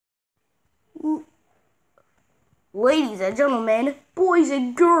Ladies and gentlemen, boys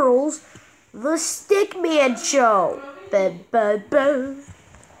and girls, the Stickman Show.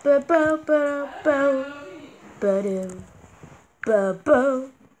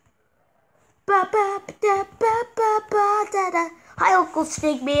 Hi, Uncle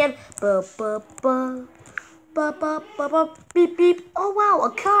Stickman. Beep beep. Oh wow,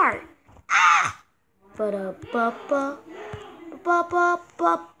 a car. Ah!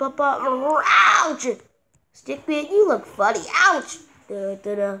 Ouch! Stickman, you look funny. Ouch! An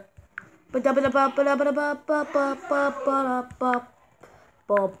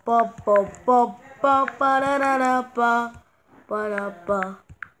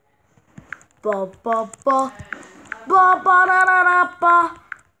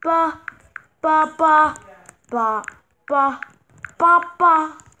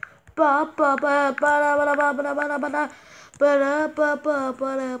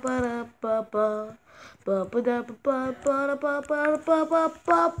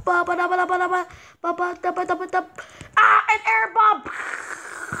air bomb!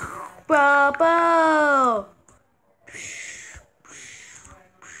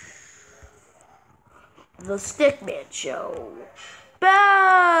 The Stickman Show.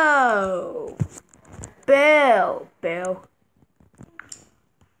 Bow! Bell, bell.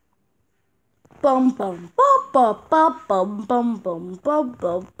 Bum bum bum bum bum bum bum bum bum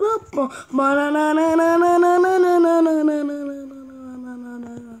bum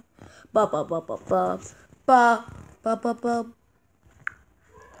bum bum.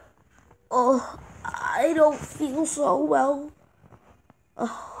 Oh, I don't feel so well.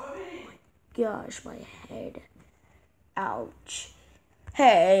 Oh my gosh, my head. Ouch.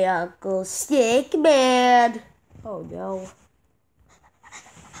 Hey, Uncle Stickman. Oh no.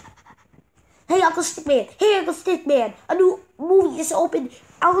 Hey, Uncle Stickman. Hey, Uncle Stickman. A new movie just opened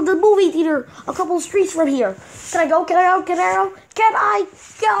out of the movie theater a couple of streets from here. Can I go? Can I go? Can I go? Can I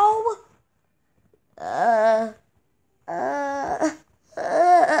go?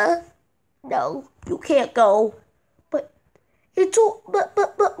 No, you can't go. But it's all, but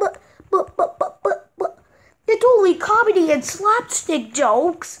it's only comedy and slapstick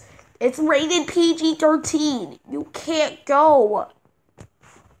jokes. It's rated PG-13. You can't go.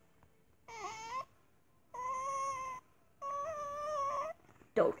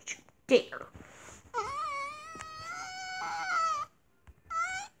 Don't you dare.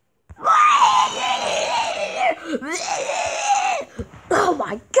 Oh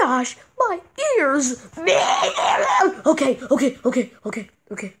my gosh, my ears. Okay.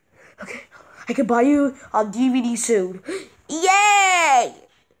 I can buy you on DVD soon. Yay!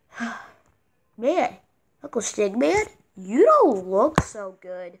 Man, Uncle Stickman, you don't look so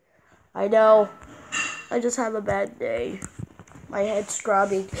good. I know. I just have a bad day. My head's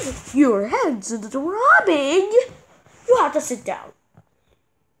throbbing. Your head's throbbing? You have to sit down.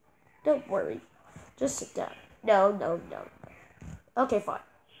 Don't worry. Just sit down. No. Okay, fine.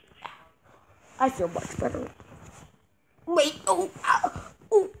 I feel much better. Wait. I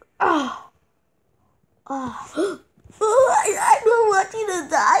don't want you to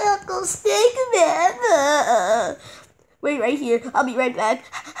die, Uncle Stickman. Wait right here. I'll be right back.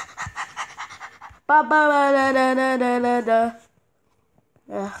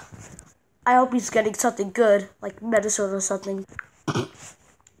 I hope he's getting something good, like medicine or something.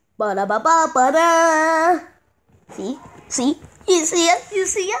 See? You see it?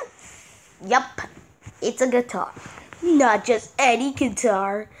 Yup, it's a guitar. Not just any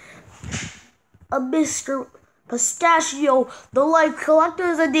guitar. A Mr. Pistachio, the Life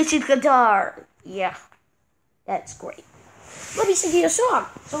Collector's Edition guitar. Yeah, that's great. Let me sing you a song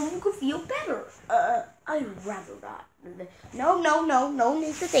so you can feel better. I'd rather not. No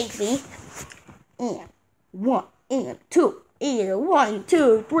need to thank me. And 1 and 2 and 1,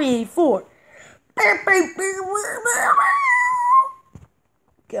 2, 3, 4.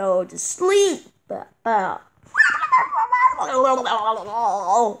 Go to sleep.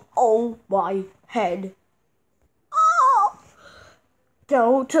 Oh, my head. Oh.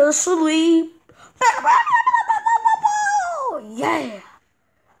 Go to sleep. Yeah.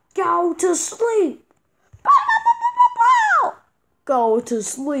 Go to sleep. Go to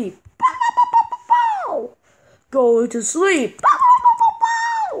sleep. Go to sleep.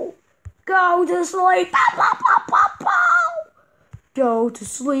 Go to sleep. Go to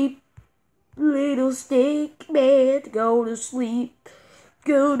sleep. Little Stickman, go to sleep.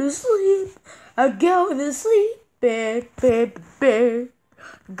 Go to sleep. Go to sleep. Bear.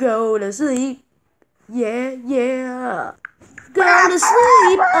 Go to sleep. Yeah. Go to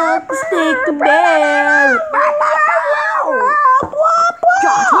sleep, Uncle Stickman.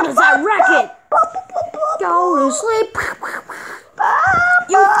 Gosh, what is that racket? Go sleep.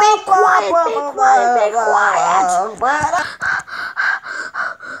 You be quiet, be quiet, be quiet.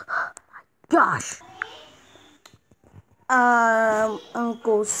 Gosh.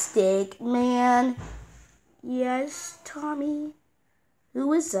 Uncle Stickman. Yes, Tommy.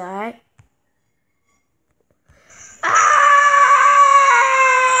 Who is that?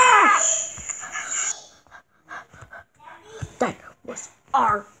 That was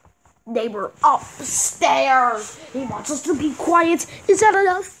our neighbor upstairs. He wants us to be quiet. Is that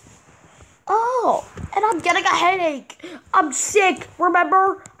enough? Oh, and I'm getting a headache. I'm sick.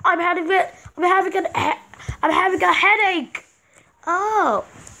 Remember? I'm having a headache. Oh,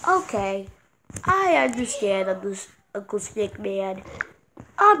 okay. I understand, Uncle Stickman.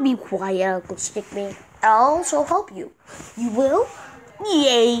 I'll be quiet, Uncle Stickman. I'll also help you. You will?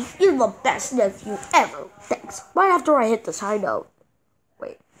 Yay! You're the best nephew ever. Thanks. Right after I hit this high note.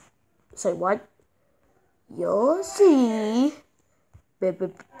 Wait. Say what? You'll see.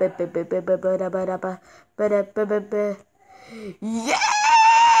 Yeah!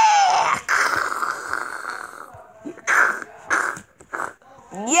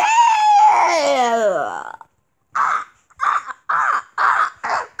 Yeah!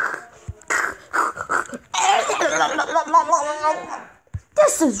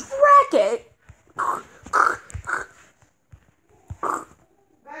 This is racket.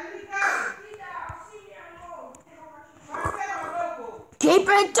 Keep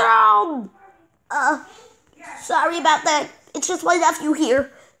it down. Sorry about that. It's just my nephew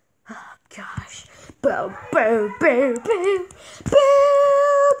here. Oh, gosh. Boo, boo, boo, boo, boo,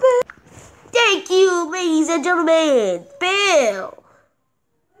 boo. Thank you, ladies and gentlemen. Bill.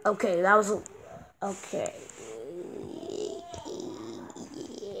 Okay, that was okay.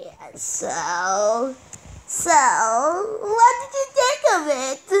 Yeah, so what did you think of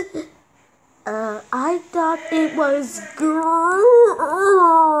it? I thought it was great.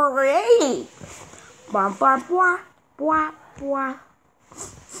 Blah, blah, blah, blah, blah.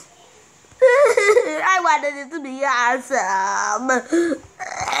 I wanted it to be awesome.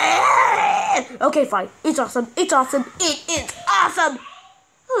 Okay, fine. It's awesome. It's awesome. It is awesome.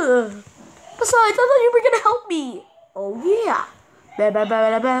 Besides, I thought you were gonna help me. Oh yeah.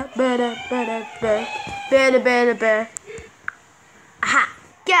 Aha,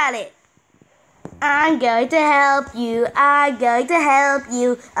 got it. I'm going to help you. I'm going to help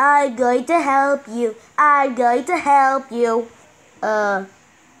you. I'm going to help you. I'm going to help you.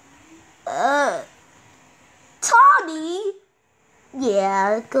 Tommy?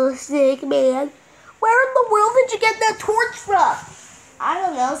 Yeah, go Stickman. Where in the world did you get that torch from? I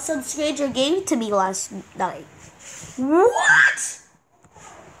don't know. Some stranger gave it to me last night. What?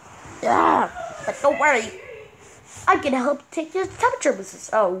 Yeah, but don't worry. I can help take your temperature,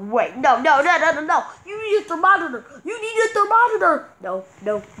 Mrs. Oh, wait. No. You need a thermometer. No.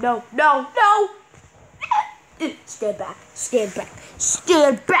 Stand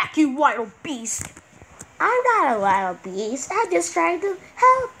back, you wild beast. I'm not a wild beast. I'm just trying to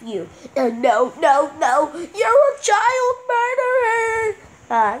help you. No. You're a child murderer.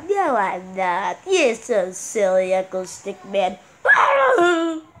 No, I'm not. You're so silly, Uncle Stickman.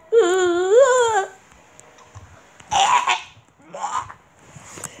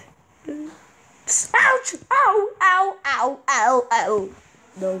 Ouch! Ow!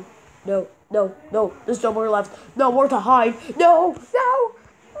 No. There's no more left. No more to hide. No!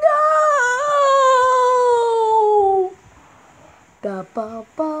 Ba ba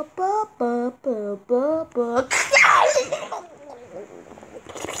ba ba ba ba ba ba.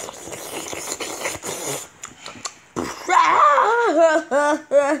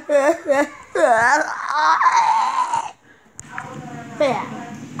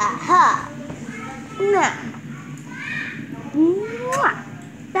 Aha!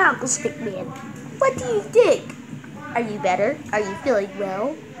 Now, Uncle Stickman, what do you think? Are you better? Are you feeling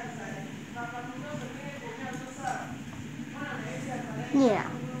well? Yeah,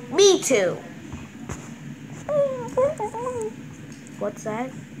 me too. What's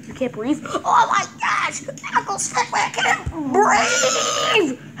that? You can't breathe? Oh my gosh! Uncle Stickman can't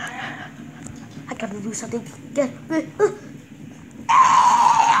breathe! I gotta do something.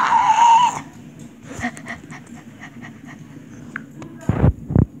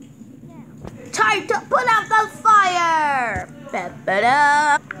 Time to put out the fire!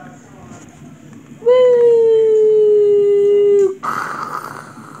 Woo!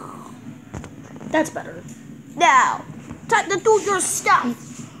 That's better. Now, time to do your stuff.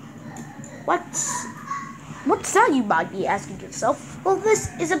 What's that, you might be asking yourself? Well, this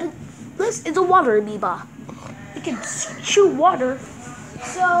is a water amoeba. It can chew water.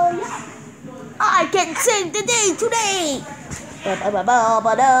 So yeah, I I can save the day today.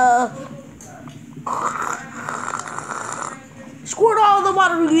 Ba-ba-ba-ba-ba-da. Squirt all the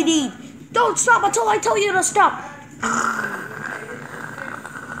water you need. Don't stop until I tell you to stop.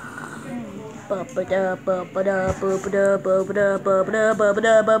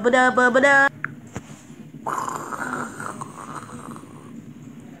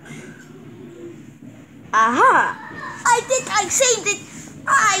 Aha! I think I saved it.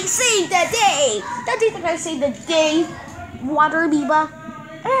 I saved the day. Don't you think I saved the day, Water Amoeba?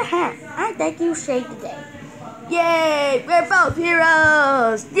 I think you saved the day. Yay! We're both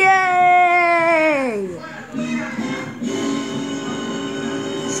heroes! Yay!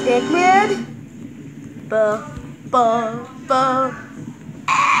 Stickman? Ba, ba, ba.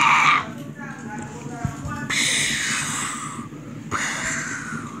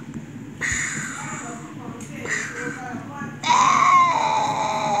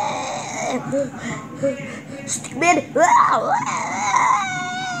 Stickman!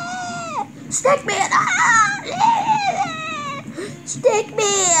 Stickman!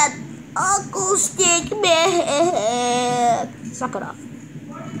 Stickman! Uncle Stickman! Suck it up.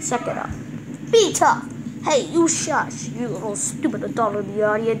 Suck it up. Be tough. Hey, you shush, you little stupid adult in the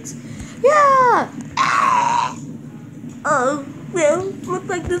audience. Yeah! Oh, well, looks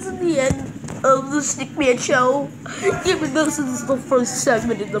like this is the end of the Stickman show. Even though this is the first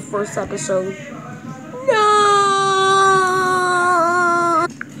segment in the first episode. No!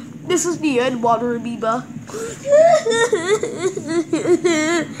 This is the end, Water Amoeba.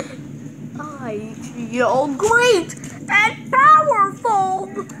 I feel great and powerful.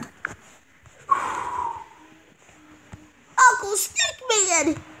 Uncle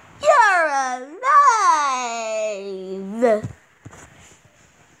Stickman, you're alive.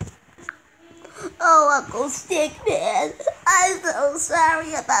 Oh, Uncle Stickman, I'm so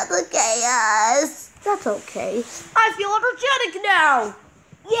sorry about the chaos. That's okay. I feel energetic now.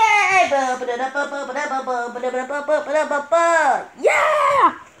 Yay!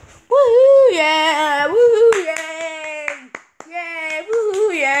 Yeah! Woohoo! Yeah! Woohoo! Yay! Yay!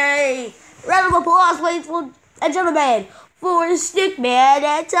 Woohoo! Yay! Round of applause, ladies and gentlemen, for Stickman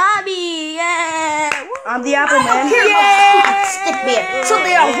and Tommy! Yeah! I'm the Apple Man. Yeah! Stickman!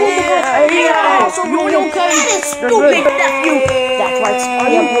 Something else! You're okay! Stupid nephew! That's right,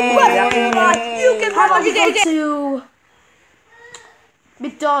 you can probably go to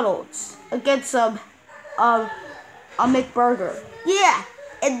McDonald's and get some a McBurger. Yeah,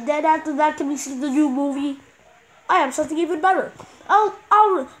 and then after that, can we see the new movie? I have something even better. I'll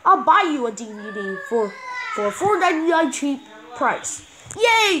buy you a DVD for $4.99 cheap price.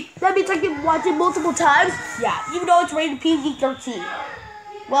 Yay! That means I can watch it multiple times. Yeah, even though it's rated PG-13.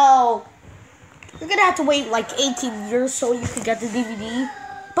 Well, you're gonna have to wait like 18 years so you can get the DVD.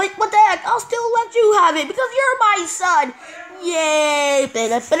 But what the heck? I'll still let you have it because you're my son. Yay!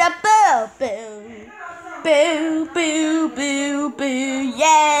 Boo, boo, boo, boo,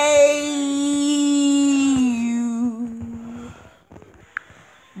 yay!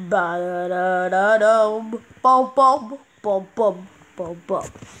 Ba-da-da-da-dum, bum, bum, bum, bum, bum, bum.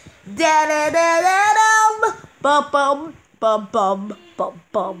 Da-da-da-da-dum, bum, bum, bum, bum, bum,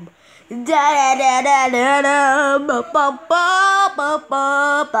 bum. Da-da-da-da-da-dum, bum, bum, bum, bum,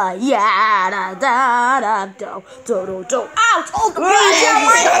 bum, yeah, da-da-da-dum, do-do-do. Ouch! Oh, the brain's out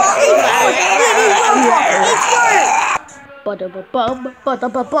my Ba-da-ba-bum,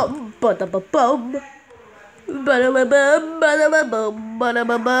 ba-da-ba-bum, ba-da-ba-bum. Ba-da-ba-bum, ba-da-ba-bum,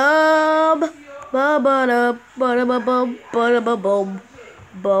 ba-da-ba-bum. Ba-ba-da, ba-da-ba-bum, ba-da-ba-bum.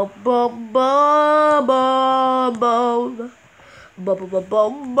 Ba-bum, ba-bum, ba-ba-ba-bum,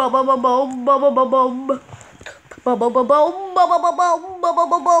 ba-ba-ba-bum, ba-ba-ba-bum. Ba-ba-ba-bum, ba-ba-ba-bum,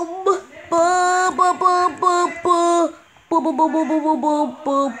 ba-ba-ba-bum. Ba-ba-ba-ba-ba. Ba-ba-ba-ba-ba-ba-bum, bum,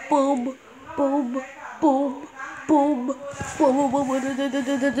 bum, bum,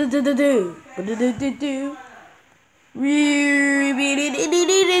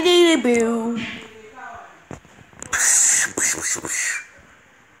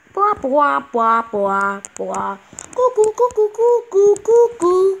 blah blah blah blah blah. Goo goo goo goo goo goo goo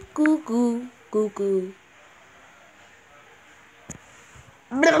goo goo goo goo.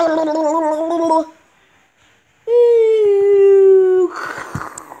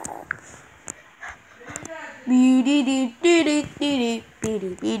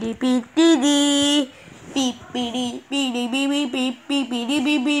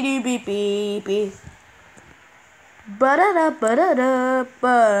 Ba-da-da, ba-da-da,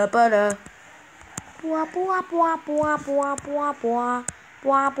 ba-da. Blah, blah, blah, blah, blah, blah, blah.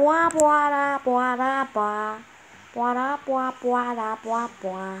 Blah, blah, blah, da, blah, da, blah. Blah, da, blah, blah, da, blah,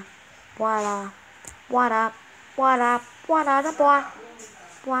 blah. Blah, da. What up? What up? What up? Boy?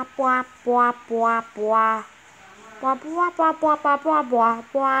 Boy, boy, boy, boy, boy. Boy, boy, boy, boy, boy, boy, boy.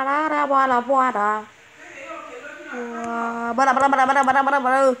 Boy, da, da, boy, da, boy, da. Bada, bada, bada, bada, bada, bada,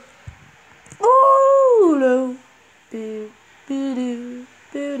 bada. Ooh, no. Boo, boo, doo,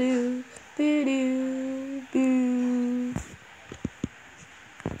 boo, doo, boo, doo, boo.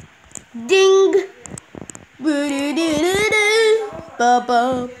 Ding. Boo, doo, doo, doo, doo. Ba,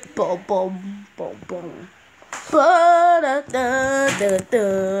 ba, ba, bum, bum, bum. Ba da da da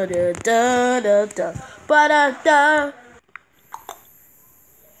da da da da da ba da da.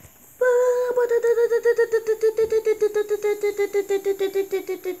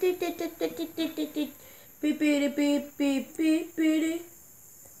 Beep beep beep beep beep beep beep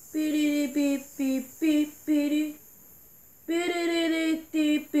beep beep beep beep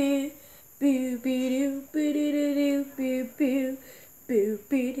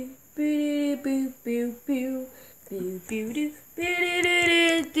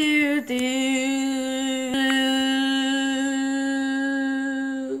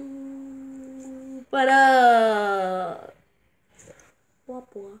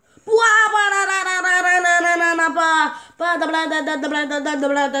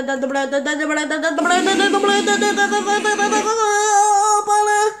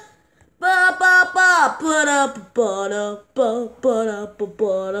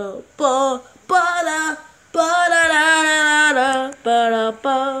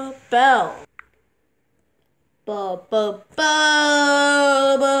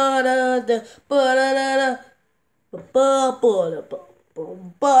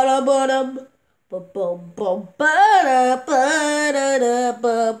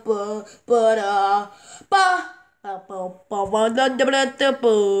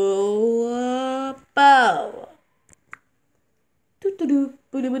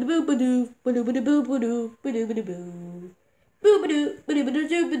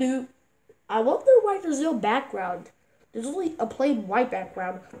I wonder why there's no background. There's only a plain white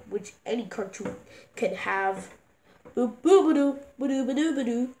background, which any cartoon can have. What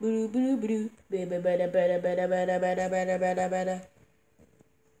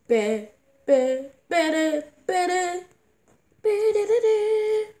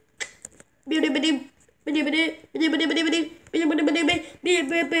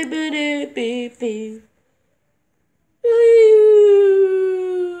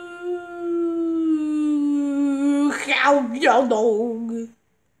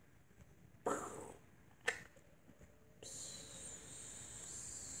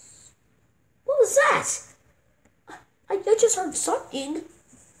was that? I just heard something.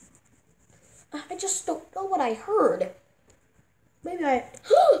 I just don't know what I heard. Maybe I...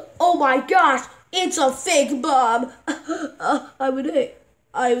 Oh my gosh! It's a fake bomb! I would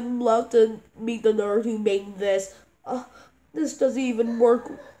love to meet the nerd who made this. This doesn't even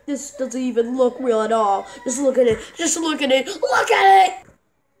work. This doesn't even look real at all. Just look at it. Just look at it. Look at it!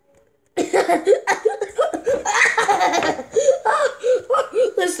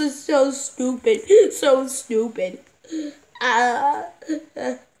 This is so stupid. So stupid.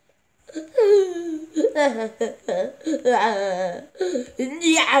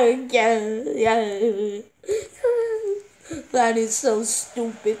 That is so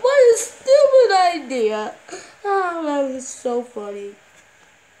stupid. What a stupid idea. Oh, that is so funny.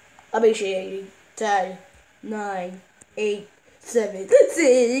 Appreciating 10, 9, 8, 7,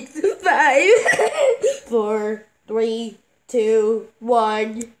 6, 5, 4, 3, 2,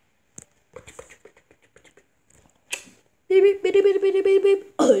 1. Beep, beep, beep, beep, beep, beep,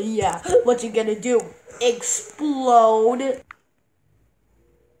 beep. Oh, yeah, what you gonna do? Explode?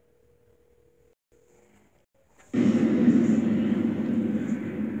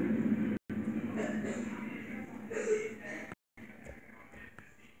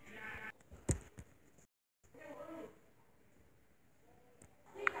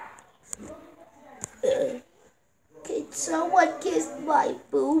 Can someone kiss my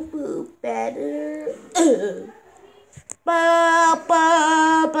boo-boo better? Ba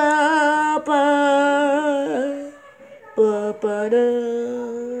ba ba ba ba ba da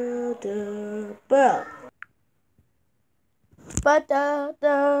da ba ba da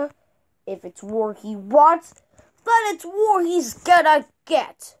da. If it's war he wants, then it's war he's gonna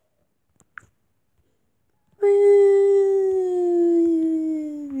get.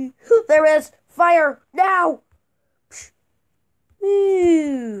 There is fire now.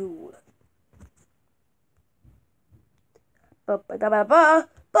 Ba ba da ba ba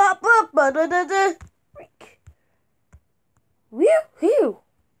ba ba ba da da da. Woo-hoo.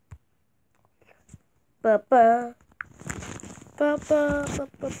 Ba ba ba ba ba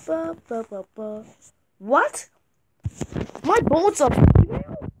ba ba ba ba ba. What? My bullet's a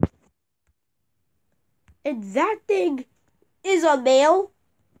female? And that thing is a male?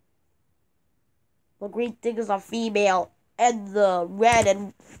 The green thing is a female. And the red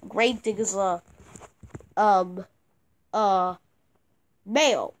and gray thing is a,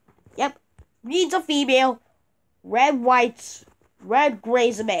 male. Yep. Green's a female. Red,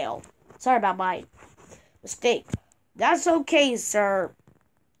 gray's a male. Sorry about my mistake. That's okay, sir.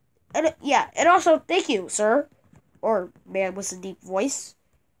 And and also, thank you, sir. Or man with a deep voice.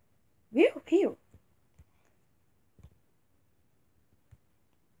 Pew.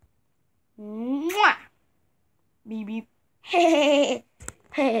 Mwah! Beep beep. Hey.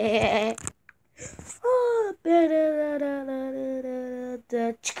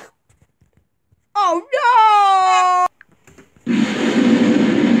 Oh no!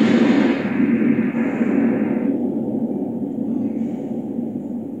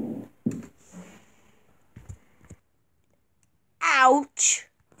 Ouch!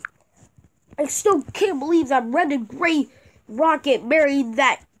 I still can't believe that red and gray rocket married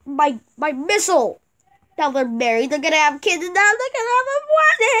that my missile. Now they're married, they're gonna have kids, and now they're gonna have a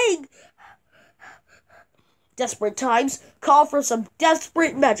wedding. Desperate times call for some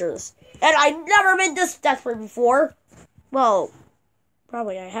desperate measures. And I've never been this desperate before. Well,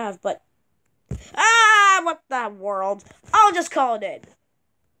 probably I have, but what the world? I'll just call it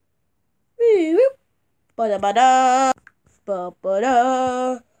in. Ba-da-ba-da.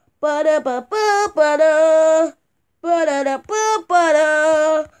 Ba-ba-da. Ba-da-ba-ba-ba-da.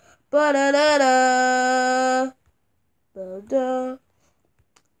 Ba-da-da-ba-ba-da. Ba-da-da-da. Ba-da.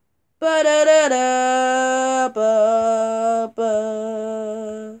 Ba-da-da-da. Ba-ba.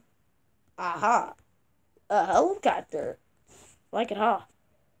 Aha. A helicopter. Like it, huh?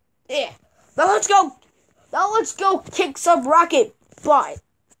 Yeah. Now let's go. Now let's go kick some rocket butt.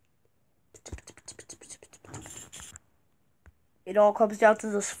 It all comes down to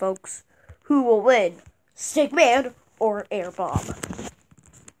this, folks. Who will win? Stickman or Air Bomb?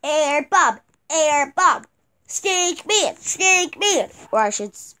 Air Bomb. Air Bomb. Stickman.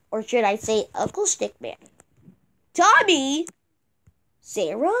 Or should I say Uncle Stickman? Tommy.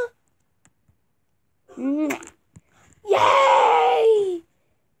 Sarah. Yay!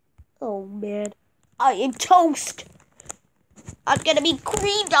 Oh man, I am toast. I'm gonna be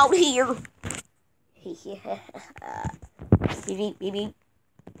creamed out here. Beep beep.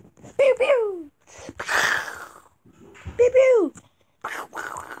 Pew pew. Pew pew.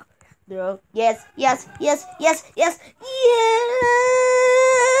 No. Yes. Yeah.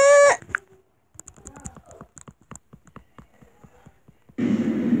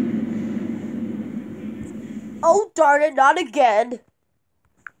 Oh darn it, not again.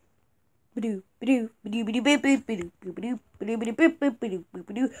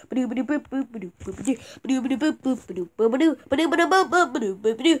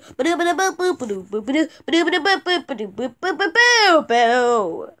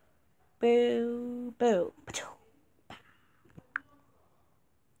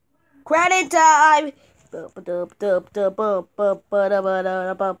 Credit time.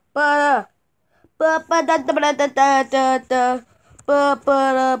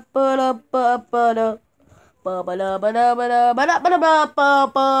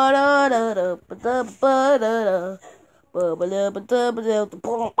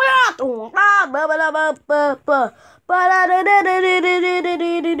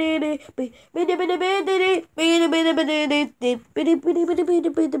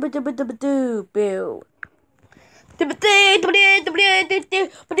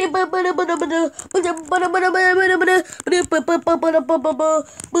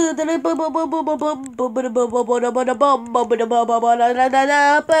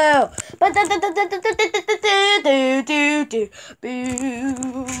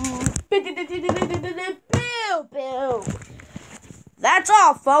 That's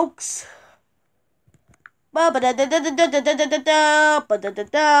all, folks. That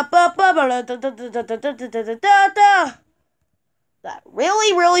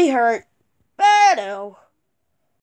really hurt. But no.